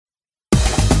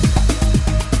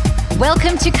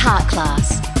Welcome to Kart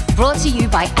Class, brought to you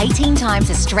by 18 times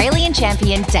Australian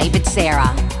champion David Serra.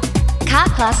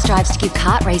 Kart Class strives to give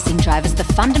kart racing drivers the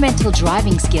fundamental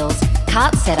driving skills,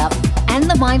 kart setup, and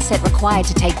the mindset required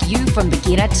to take you from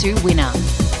beginner to winner.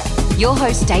 Your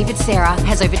host, David Serra,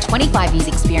 has over 25 years'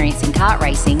 experience in kart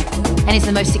racing and is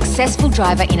the most successful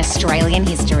driver in Australian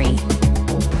history.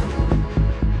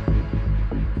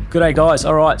 G'day guys.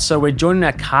 All right, so we're joining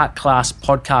our Kart Class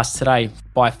podcast today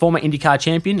by former IndyCar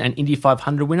champion and Indy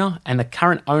 500 winner and the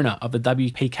current owner of the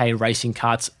WPK Racing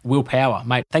Karts, Will Power.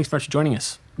 Mate, thanks very much for joining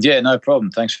us. Yeah, no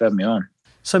problem. Thanks for having me on.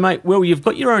 So, mate, Will, you've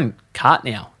got your own kart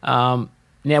now.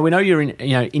 Now we know you're in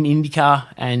IndyCar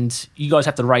and you guys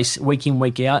have to race week in,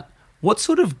 week out. What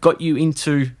sort of got you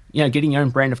into getting your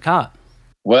own brand of kart?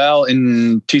 Well,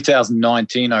 in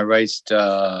 2019, I raced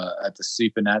at the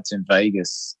Supernats in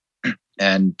Vegas.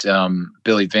 And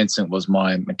Billy Vincent was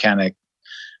my mechanic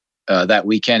that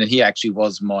weekend. And he actually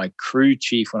was my crew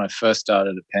chief when I first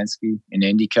started at Penske in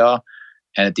IndyCar.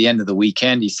 And at the end of the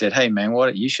weekend, he said, "Hey, man,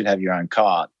 you should have your own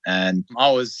kart." And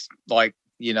I was like,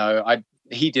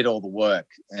 he did all the work.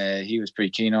 He was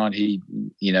pretty keen on it. He,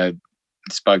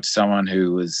 spoke to someone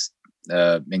who was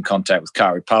in contact with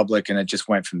Kart Republic, and it just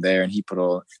went from there. And he put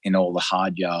all the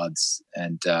hard yards.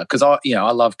 And because I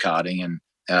love karting, and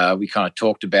we kind of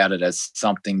talked about it as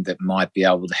something that might be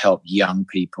able to help young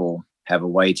people have a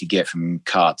way to get from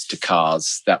karts to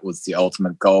cars. That was the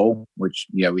ultimate goal, which,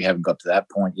 we haven't got to that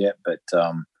point yet, but,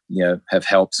 have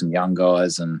helped some young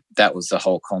guys. And that was the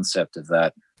whole concept of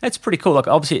that. That's pretty cool. Like,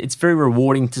 obviously, it's very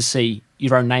rewarding to see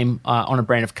your own name on a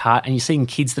brand of kart, and you're seeing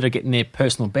kids that are getting their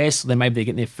personal best, or maybe they're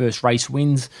getting their first race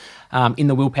wins in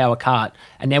the Will Power kart.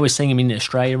 And now we're seeing them in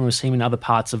Australia, and we're seeing them in other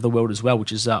parts of the world as well,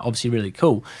 which is obviously really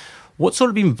cool. What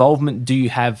sort of involvement do you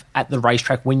have at the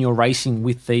racetrack when you're racing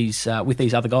with these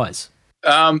other guys?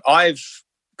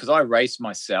 Because I race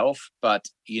myself, but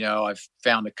I've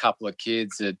found a couple of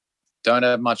kids that don't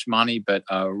have much money but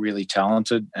are really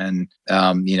talented, and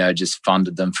just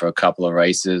funded them for a couple of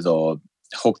races or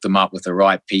hooked them up with the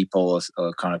right people,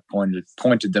 or kind of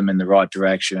pointed them in the right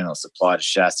direction, or supplied a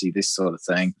chassis, this sort of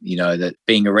thing. That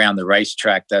being around the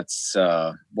racetrack, that's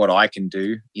what I can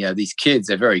do. These kids,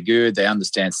 they're very good. They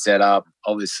understand setup.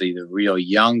 Obviously, the real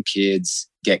young kids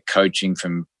get coaching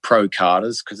from pro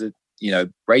karters, because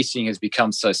racing has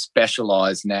become so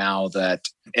specialized now that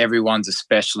everyone's a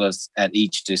specialist at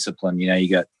each discipline. You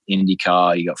got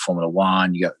IndyCar, you got Formula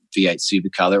One, you got V8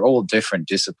 Supercar. They're all different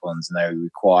disciplines, and they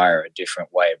require a different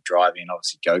way of driving. And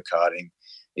obviously, go-karting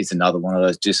is another one of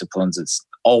those disciplines that's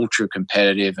ultra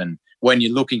competitive. And when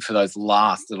you're looking for those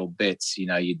last little bits, you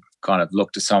kind of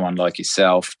look to someone like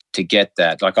yourself to get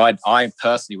that. Like I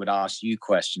personally would ask you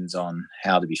questions on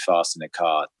how to be fast in a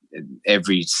kart.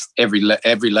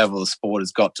 Every level of sport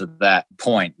has got to that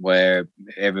point where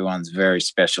everyone's very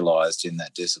specialised in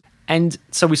that discipline. And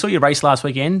so we saw your race last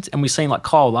weekend, and we've seen like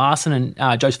Kyle Larson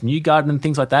and Joseph Newgarden and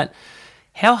things like that.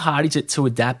 How hard is it to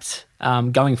adapt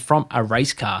going from a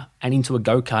race car and into a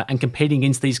go-kart and competing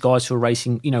against these guys who are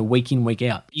racing, week in, week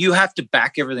out? You have to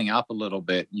back everything up a little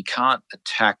bit. You can't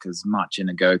attack as much in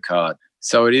a go-kart.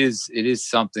 So it is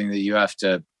something that you have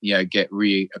to, get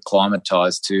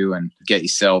re-acclimatized to and get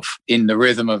yourself in the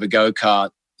rhythm of a go-kart.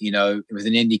 With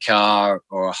an Indy car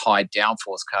or a high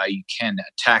downforce car, you can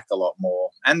attack a lot more.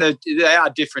 And they are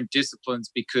different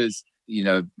disciplines because,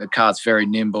 the car's very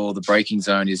nimble. The braking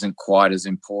zone isn't quite as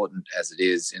important as it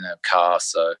is in a car.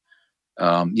 So,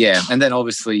 And then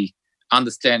obviously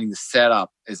understanding the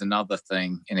setup is another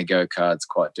thing in a go-kart. It's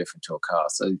quite different to a car.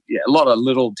 So, a lot of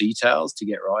little details to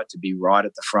get right, to be right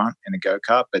at the front in a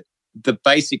go-kart. But the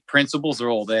basic principles are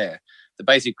all there. The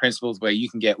basic principles where you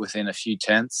can get within a few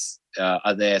tenths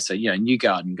are there. So,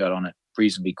 Newgarden got on it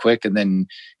reasonably quick, and then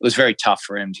it was very tough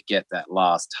for him to get that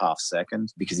last half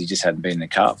second because he just hadn't been in the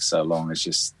car for so long. It's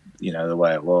just, the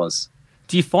way it was.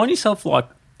 Do you find yourself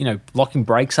locking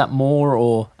brakes up more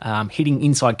or hitting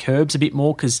inside curbs a bit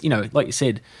more? Because, like you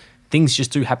said, things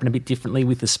just do happen a bit differently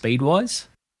with the speed-wise.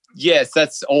 Yes,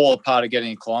 that's all part of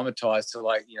getting acclimatized to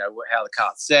how the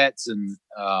kart sets and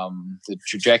the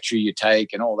trajectory you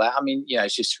take and all that. I mean,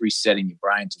 it's just resetting your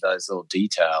brain to those little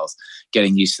details,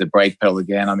 getting used to the brake pedal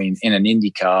again. I mean, in an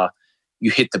Indy car,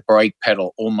 you hit the brake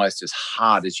pedal almost as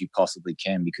hard as you possibly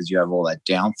can because you have all that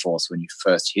downforce when you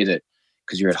first hit it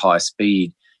because you're at high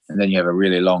speed, and then you have a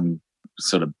really long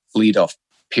sort of bleed-off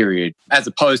period. As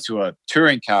opposed to a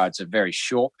touring car, it's a very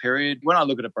short period. When I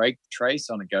look at a brake trace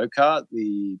on a go-kart,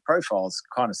 the profile is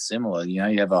kind of similar. You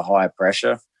have a higher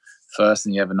pressure first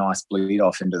and you have a nice bleed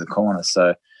off into the corner.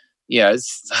 So,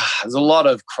 there's a lot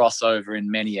of crossover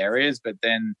in many areas. But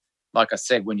then, like I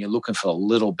said, when you're looking for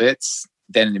little bits,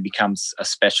 then it becomes a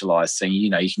specialized thing. You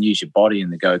can use your body in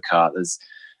the go-kart. There's,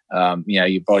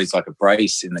 your body's like a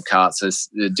brace in the kart. So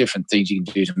there are different things you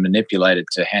can do to manipulate it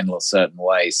to handle a certain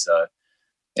way. So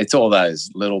it's all those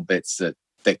little bits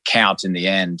that count in the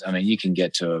end. I mean, you can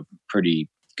get to a pretty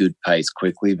good pace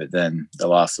quickly, but then the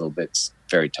last little bit's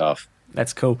very tough.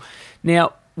 That's cool.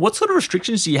 Now, what sort of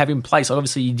restrictions do you have in place? Like,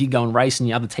 obviously, you did go and race and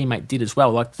your other teammate did as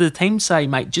well. Like, do the team say,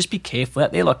 mate, just be careful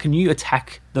out there? Like, can you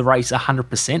attack the race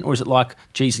 100%? Or is it like,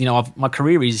 geez, my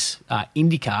career is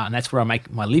IndyCar and that's where I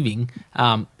make my living.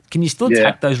 Can you still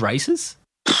attack those races?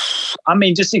 I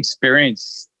mean, just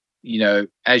experience,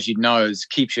 as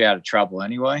keeps you out of trouble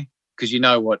anyway. Because you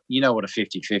know what a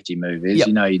 50-50 move is. Yep.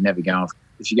 You're never going for,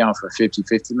 if you're going for a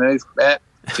 50-50 move,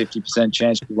 50%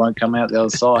 chance you won't come out the other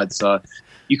side. So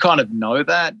you kind of know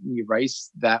that and you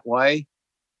race that way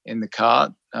in the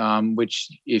kart, which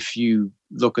if you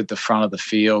look at the front of the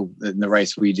field in the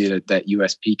race we did at that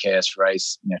US PKS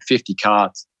race, 50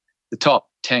 karts, the top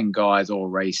 10 guys all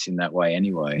race in that way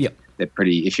anyway. Yep. They're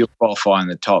pretty, if you're qualifying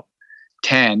the top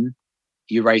 10,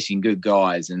 you're racing good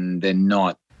guys and they're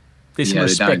not. There's some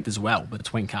respect as well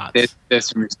between karts. There's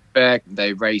some respect.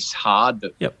 They race hard,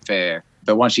 but fair.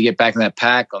 But once you get back in that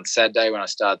pack on Saturday when I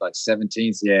started like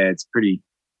 17th, it's pretty.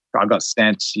 I got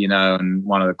sent, in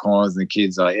one of the corners, and the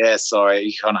kids are like, yeah, sorry,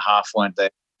 you kind of half went there.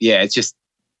 Yeah, it's just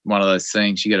one of those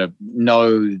things. You got to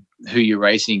know who you're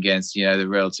racing against. They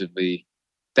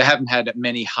haven't had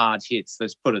many hard hits.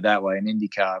 Let's put it that way. In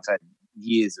IndyCar, I've had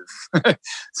years of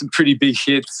some pretty big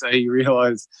hits, so you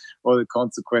realize what the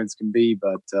consequence can be.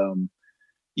 But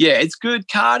it's good.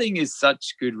 Karting is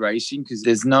such good racing because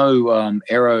there's no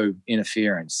aero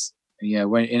interference.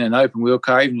 When in an open wheel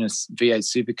car, even a V8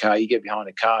 supercar, you get behind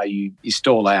a car, you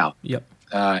stall out. Yep.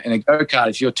 In a go-kart,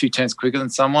 if you're 2/10 quicker than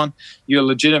someone, you're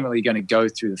legitimately going to go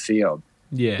through the field.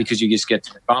 Yeah. Because you just get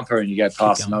to the bumper and you go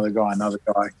past another guy.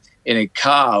 In a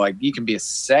car, like you can be a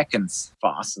second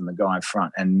faster than the guy in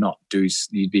front and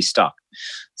you'd be stuck.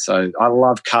 So I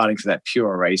love karting for that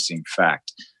pure racing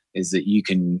fact is that you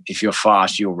can, if you're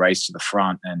fast, you'll race to the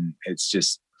front and it's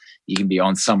just, you can be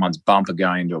on someone's bumper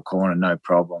going into a corner, no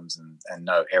problems and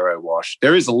no aero wash.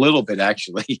 There is a little bit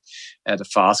actually at a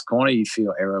fast corner, you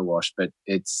feel aero wash, but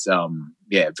it's,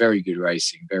 very good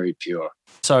racing, very pure.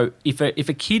 So if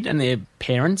a kid and their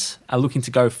parents are looking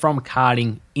to go from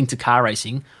karting into car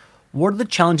racing, what are the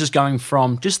challenges going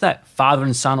from just that father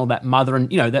and son or that mother and,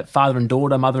 that father and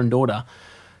daughter, mother and daughter,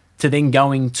 to then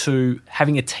going to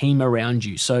having a team around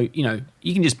you? So,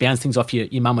 you can just bounce things off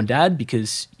your mum and dad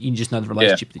because you just know the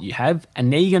relationship that you have. And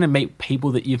now you're going to meet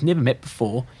people that you've never met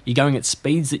before. You're going at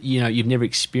speeds that, you've never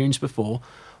experienced before.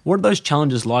 What are those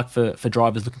challenges like for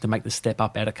drivers looking to make the step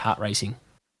up out of kart racing?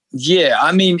 Yeah,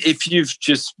 I mean, if you've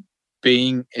just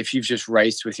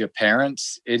raced with your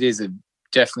parents, it is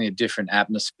definitely a different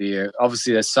atmosphere.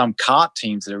 Obviously, there's some kart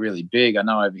teams that are really big. I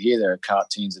know over here there are kart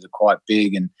teams that are quite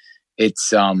big, and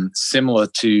it's similar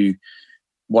to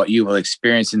what you will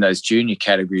experience in those junior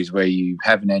categories where you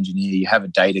have an engineer, you have a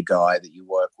data guy that you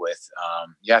work with.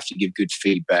 You have to give good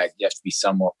feedback. You have to be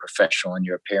somewhat professional in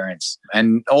your appearance.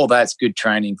 And all that's good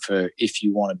training for if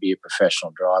you want to be a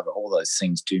professional driver. All those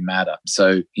things do matter.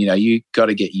 So, you got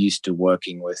to get used to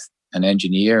working with an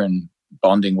engineer and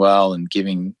bonding well and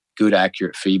giving good,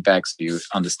 accurate feedback so you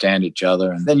understand each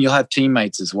other. And then you'll have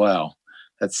teammates as well.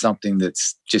 That's something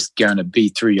that's just going to be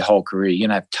through your whole career. You're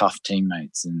going to have tough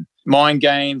teammates and mind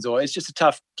games, or it's just a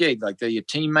tough gig. Like they're your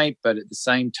teammate, but at the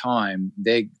same time,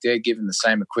 they're given the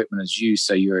same equipment as you,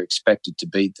 so you're expected to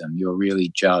beat them. You're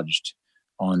really judged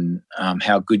on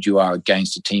how good you are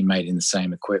against a teammate in the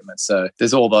same equipment. So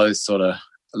there's all those sort of,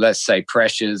 let's say,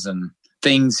 pressures and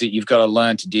things that you've got to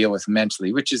learn to deal with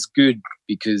mentally, which is good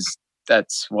because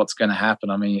that's what's going to happen.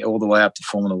 I mean, all the way up to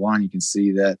Formula One, you can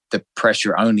see that the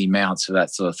pressure only mounts for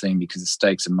that sort of thing because the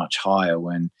stakes are much higher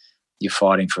when you're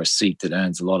fighting for a seat that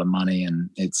earns a lot of money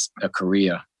and it's a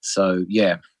career. So,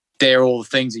 yeah, they're all the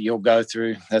things that you'll go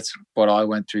through. That's what I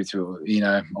went through,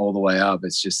 all the way up.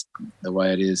 It's just the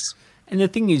way it is. And the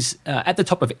thing is, at the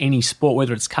top of any sport,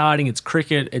 whether it's karting, it's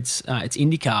cricket, it's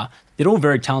IndyCar, they're all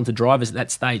very talented drivers at that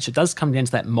stage. So it does come down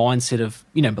to that mindset of,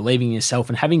 believing in yourself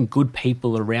and having good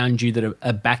people around you that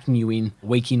are backing you in,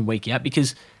 week out.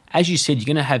 Because as you said, you're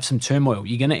going to have some turmoil.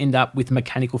 You're going to end up with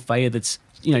mechanical failure that's,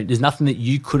 there's nothing that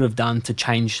you could have done to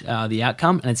change the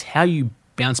outcome. And it's how you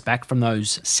bounce back from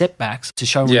those setbacks to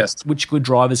show which good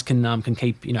drivers can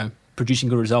keep, producing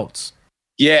good results.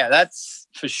 Yeah, that's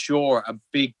for sure a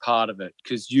big part of it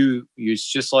because you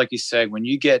just like you said, when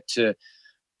you get to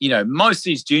most of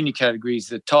these junior categories,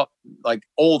 the top, like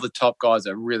all the top guys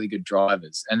are really good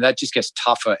drivers. And that just gets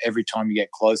tougher every time you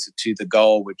get closer to the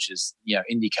goal, which is,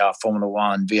 IndyCar, Formula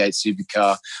One, V8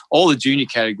 Supercar, all the junior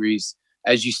categories,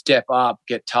 as you step up,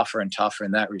 get tougher and tougher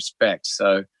in that respect.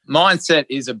 So mindset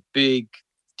is a big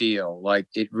deal. Like,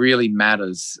 it really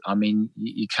matters. I mean,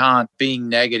 you can't being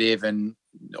negative and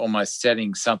almost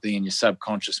setting something in your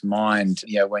subconscious mind,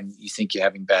 when you think you're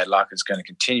having bad luck, it's going to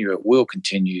continue, it will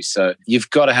continue. So you've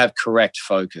got to have correct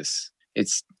focus.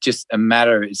 It's just a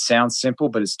matter, it sounds simple,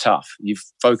 but it's tough. You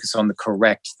focus on the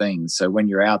correct things. So when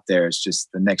you're out there, it's just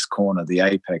the next corner, the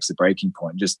apex, the breaking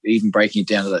point. Just even breaking it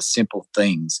down to those simple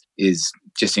things is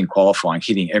just in qualifying,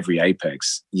 hitting every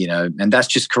apex, and that's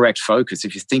just correct focus.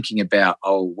 If you're thinking about,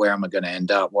 where am I going to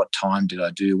end up? What time did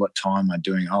I do? What time am I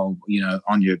doing?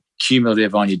 On your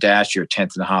cumulative, on your dash, you're a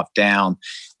tenth and a half down.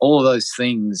 All of those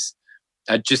things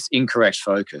are just incorrect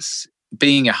focus.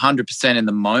 Being 100% in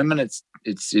the moment,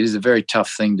 it is a very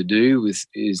tough thing to do,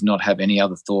 is not have any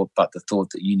other thought but the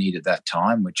thought that you need at that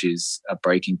time, which is a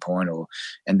breaking point,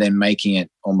 and then making it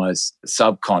almost a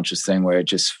subconscious thing where it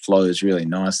just flows really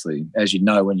nicely. As you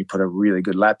know, when you put a really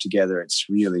good lap together, it's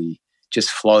really just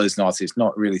flows nicely. It's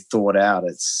not really thought out.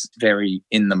 It's very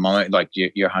in the moment, like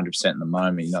you're 100% in the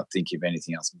moment. You're not thinking of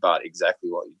anything else but exactly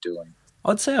what you're doing.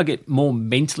 I'd say I get more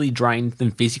mentally drained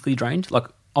than physically drained. Like,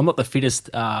 I'm not the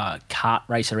fittest kart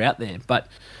racer out there, but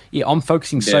I'm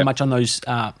focusing so much on those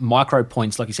micro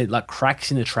points, like you said, like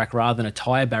cracks in the track rather than a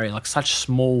tyre barrier, like such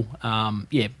small, parts of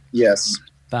the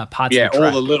track.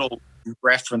 All the little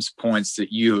reference points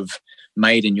that you have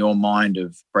made in your mind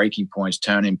of breaking points,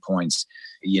 turning points,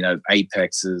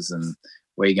 apexes, and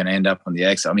where you're going to end up on the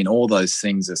exit. I mean, all those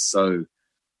things are so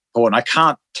important. I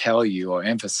can't tell you or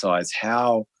emphasize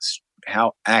how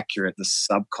accurate the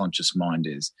subconscious mind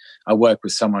is. I work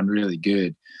with someone really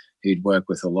good who'd worked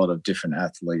with a lot of different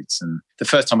athletes. And the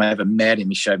first time I ever met him,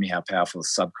 he showed me how powerful the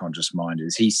subconscious mind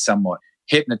is. He somewhat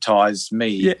hypnotized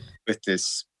me with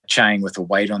this chain with a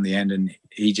weight on the end. And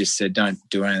he just said, don't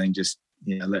do anything, just,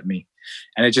 let me.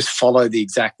 And it just followed the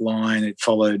exact line. It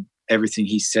followed everything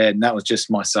he said. And that was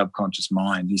just my subconscious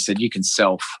mind. He said, you can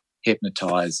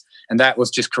self-hypnotize. And that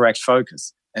was just correct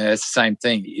focus. It's the same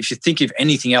thing. If you think of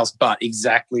anything else but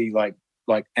exactly like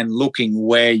and looking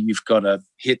where you've got to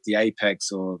hit the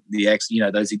apex or the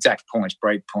those exact points,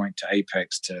 break point to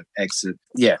apex to exit.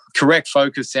 Yeah, correct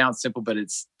focus sounds simple, but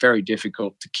it's very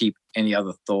difficult to keep any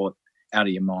other thought out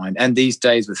of your mind. And these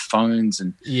days with phones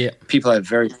and people have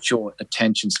very short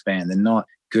attention span. They're not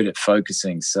good at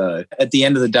focusing. So at the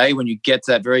end of the day, when you get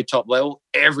to that very top level,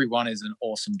 everyone is an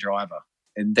awesome driver.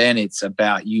 And then it's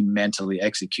about you mentally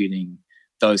executing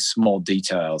those small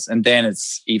details. And then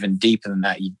it's even deeper than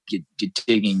that. You're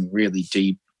digging really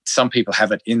deep. Some people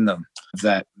have it in them,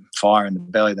 that fire in the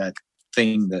belly, that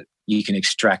thing that you can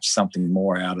extract something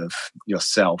more out of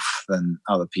yourself than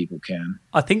other people can.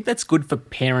 I think that's good for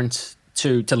parents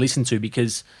to listen to,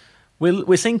 because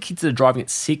we're seeing kids that are driving at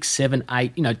 6, 7,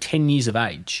 8, 10 years of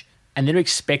age, and they're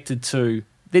expected to,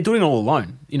 they're doing it all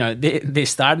alone. They're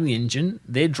starting the engine,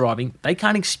 they're driving, they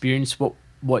can't experience what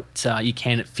you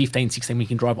can at 15, 16 when you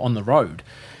can drive on the road.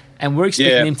 And we're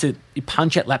expecting them to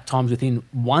punch out lap times within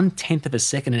 1/10 of a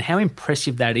second. And how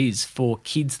impressive that is for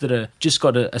kids that are just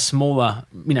got a smaller,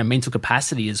 mental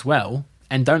capacity as well,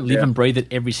 and don't live and breathe it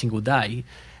every single day.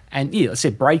 And let's say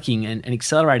braking and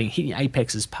accelerating, hitting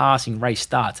apexes, passing, race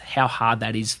starts, how hard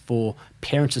that is for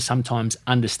parents to sometimes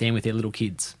understand with their little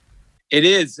kids. It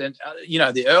is. And,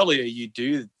 the earlier you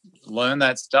do learn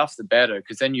that stuff, the better,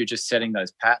 because then you're just setting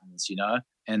those patterns,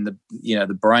 and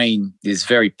the brain is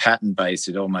very pattern based.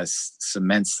 It almost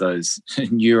cements those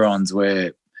neurons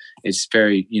where it's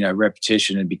very,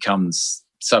 repetition and becomes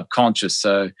subconscious.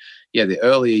 So the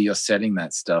earlier you're setting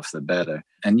that stuff, the better.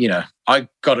 And, I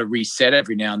got to reset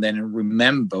every now and then and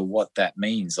remember what that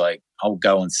means. Like, I'll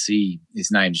go and see,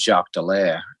 his name's Jacques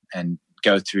Dallaire, and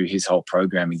go through his whole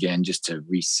program again just to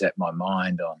reset my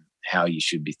mind on how you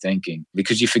should be thinking.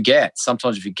 Because you forget,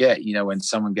 sometimes you forget, when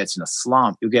someone gets in a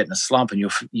slump, you'll get in a slump and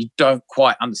you don't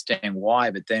quite understand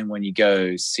why. But then when you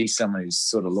go see someone who's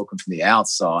sort of looking from the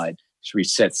outside, it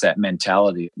resets that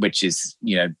mentality, which is,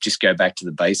 just go back to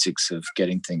the basics of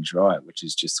getting things right, which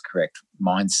is just the correct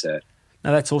mindset.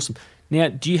 No, that's awesome. Now,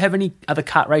 do you have any other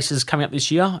kart races coming up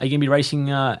this year? Are you going to be racing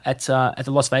at the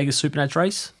Las Vegas Supernats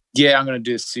race? Yeah, I'm going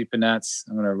to do Super Nats.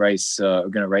 I'm going to race. I'm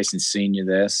going to race in senior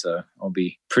there, so I'll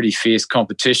be pretty fierce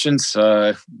competition.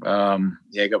 So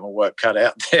yeah, got my work cut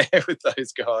out there with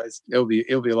those guys. It'll be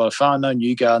a lot of fun. No,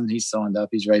 Newgarden, he's signed up.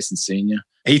 He's racing senior.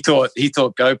 He thought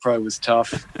GoPro was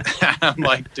tough. I'm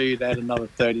like, dude, add another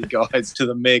 30 guys to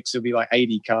the mix. It'll be like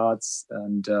 80 carts,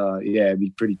 and yeah, it'd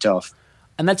be pretty tough.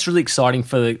 And that's really exciting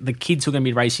for the kids who are going to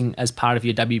be racing as part of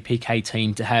your WPK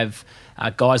team to have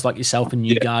guys like yourself and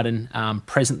Newgarden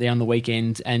present there on the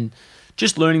weekend. And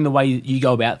just learning the way you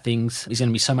go about things is going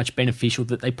to be so much beneficial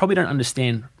that they probably don't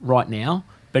understand right now.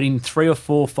 But in 3 or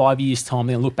 4, 5 years' time,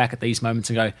 they'll look back at these moments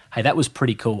and go, hey, that was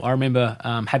pretty cool. I remember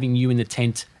having you in the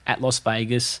tent at Las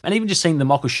Vegas, and even just seeing the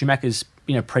Michael Schumacher's,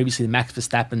 previously the Max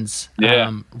Verstappen's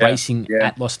racing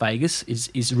at Las Vegas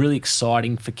is really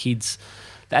exciting for kids.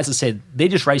 As I said, they're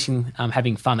just racing,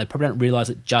 having fun. They probably don't realise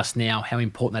it just now how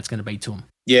important that's going to be to them.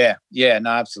 Yeah, no,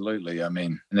 absolutely. I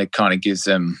mean, and it kind of gives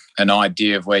them an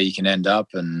idea of where you can end up,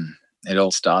 and it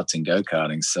all starts in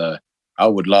go-karting. So I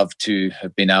would love to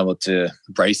have been able to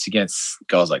race against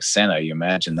guys like Senna. You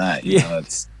imagine that? You know,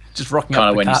 it's just rocking kind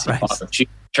up of when you race. see on the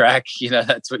track.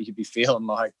 That's what you'd be feeling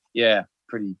like. Yeah,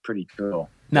 pretty cool.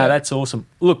 No, that's awesome.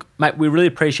 Look, mate, we really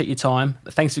appreciate your time.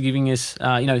 Thanks for giving us,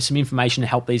 some information to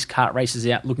help these kart racers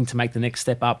out looking to make the next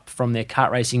step up from their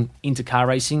kart racing into car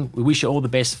racing. We wish you all the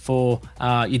best for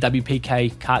your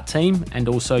WPK kart team and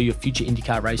also your future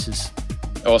IndyCar races.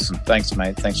 Awesome. Thanks,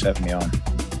 mate. Thanks for having me on.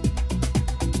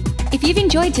 If you've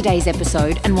enjoyed today's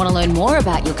episode and want to learn more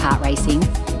about your kart racing,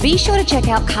 be sure to check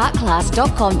out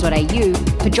kartclass.com.au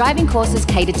for driving courses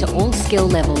catered to all skill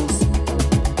levels.